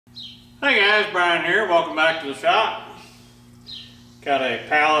Hey guys, Brian here. Welcome back to the shop. Got a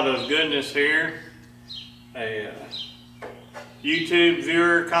pallet of goodness here. A YouTube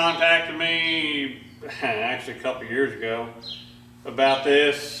viewer contacted me actually a couple years ago about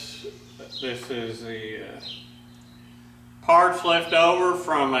this. This is the parts left over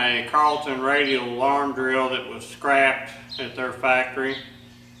from a Carlton Radial alarm drill that was scrapped at their factory.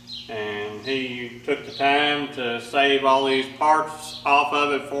 And he took the time to save all these parts off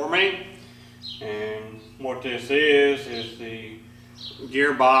of it for me. And what this is the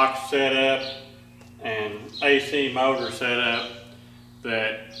gearbox setup and AC motor setup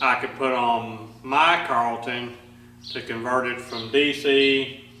that I could put on my Carlton to convert it from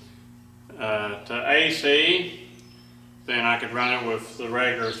DC to AC. Then I could run it with the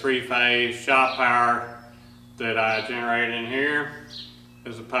regular 3-phase shop power that I generate in here,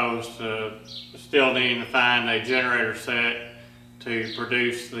 as opposed to still needing to find a generator set to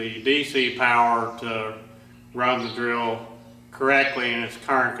produce the DC power to run the drill correctly in its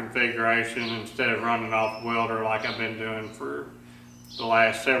current configuration, instead of running off welder like I've been doing for the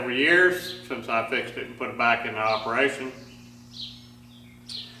last several years since I fixed it and put it back into operation.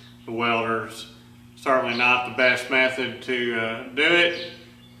 The welder's certainly not the best method to do it,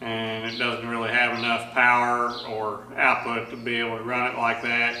 and it doesn't really have enough power or output to be able to run it like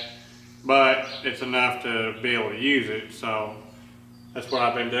that, but it's enough to be able to use it. So that's what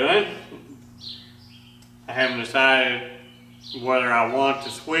I've been doing. I haven't decided whether I want to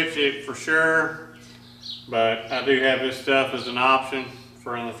switch it for sure, but I do have this stuff as an option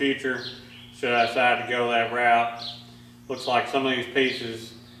for in the future should I decide to go that route. Looks like some of these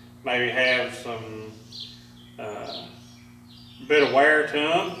pieces maybe have some bit of wear to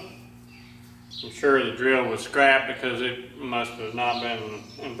them. I'm sure the drill was scrapped because it must have not been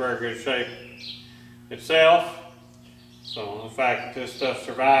in very good shape itself. So the fact that this stuff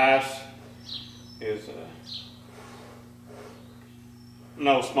survives is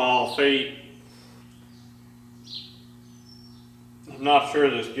no small feat. I'm not sure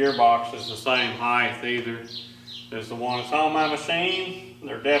this gearbox is the same height either as the one that's on my machine.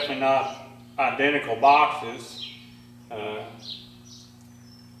 They're definitely not identical boxes,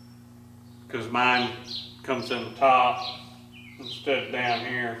 because mine comes in the top instead of down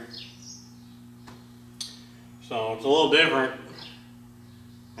here. So it's a little different,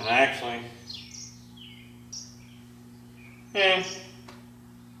 and actually, yeah,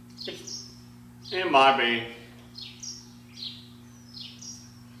 it might be.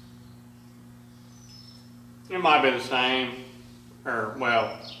 It might be the same, or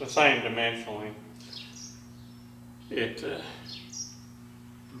well, the same dimensionally. The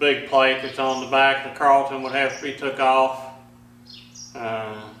big plate that's on the back of the Carlton would have to be took off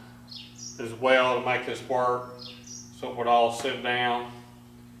as well to make this work, so it would all sit down.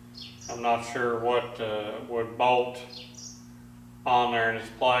 I'm not sure what would bolt on there in its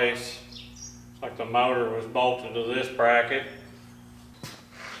place. It's like the motor was bolted to this bracket.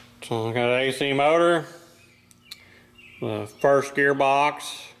 So I got an AC motor, the first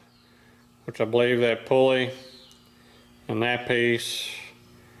gearbox, which I believe that pulley and that piece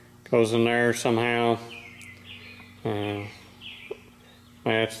goes in there somehow.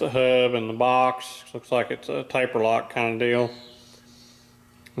 That's the hub and the box. Looks like it's a taper lock kind of deal.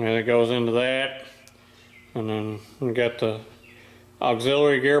 And it goes into that. And then we got the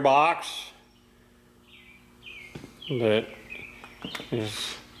auxiliary gearbox that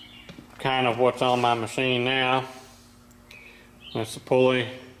is kind of what's on my machine now. That's the pulley,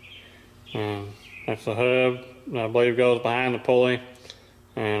 and that's the hub that I believe goes behind the pulley,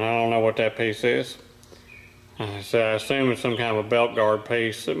 and I don't know what that piece is. So I assume it's some kind of a belt guard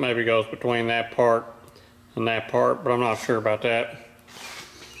piece that maybe goes between that part and that part, but I'm not sure about that.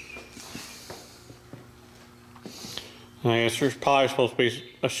 I guess there's probably supposed to be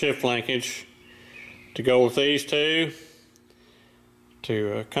a shift linkage to go with these two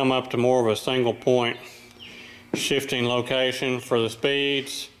to come up to more of a single point shifting location for the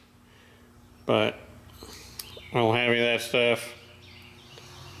speeds, but I don't have any of that stuff.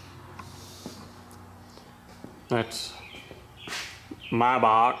 That's my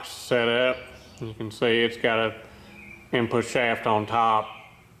box set up. You can see it's got an input shaft on top,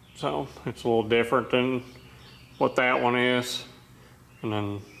 so it's a little different than what that one is. And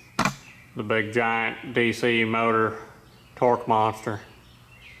then the big giant DC motor torque monster.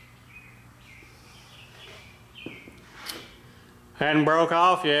 Hadn't broke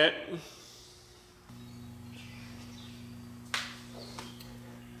off yet.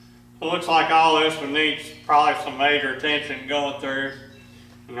 It looks like all this would need probably some major attention going through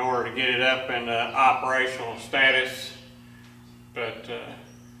in order to get it up into operational status. But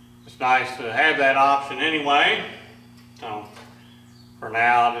it's nice to have that option anyway. So for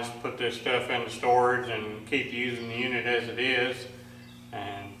now, I'll just put this stuff into storage and keep using the unit as it is.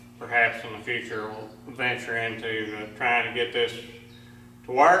 And perhaps in the future, we'll venture into trying to get this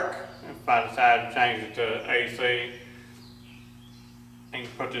to work. If I decide to change it to AC, I can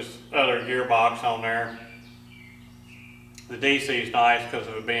put this other gearbox on there. The DC is nice because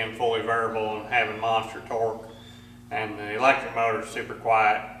of it being fully variable and having monster torque, and the electric motor is super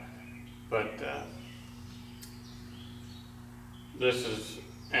quiet. But this is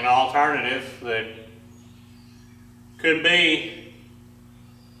an alternative that could be.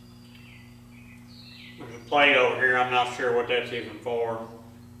 There's a plate over here, I'm not sure what that's even for.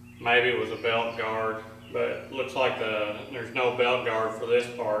 Maybe it was a belt guard, but it looks like there's no belt guard for this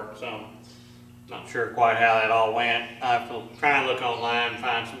part, so I'm not sure quite how that all went. I have to try and look online and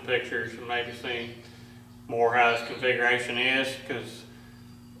find some pictures and maybe see more how this configuration is, because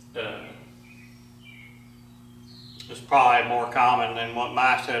it's probably more common than what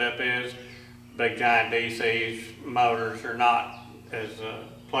my setup is. Big giant DCs, motors are not as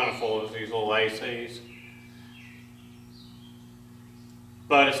plentiful as these little ACs.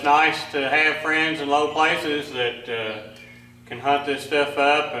 But it's nice to have friends in low places that can hunt this stuff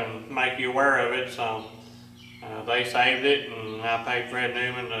up and make you aware of it. So they saved it, and I paid Fred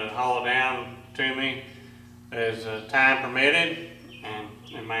Newman to haul it down to me as time permitted, and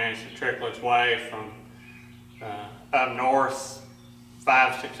it managed to trickle its way from up north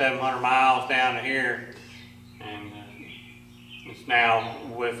 500, 600, 700 miles down to here, and it's now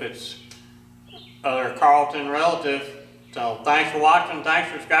with its other Carlton relative. So thanks for watching,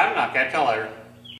 thanks for subscribing, I'll catch y'all later.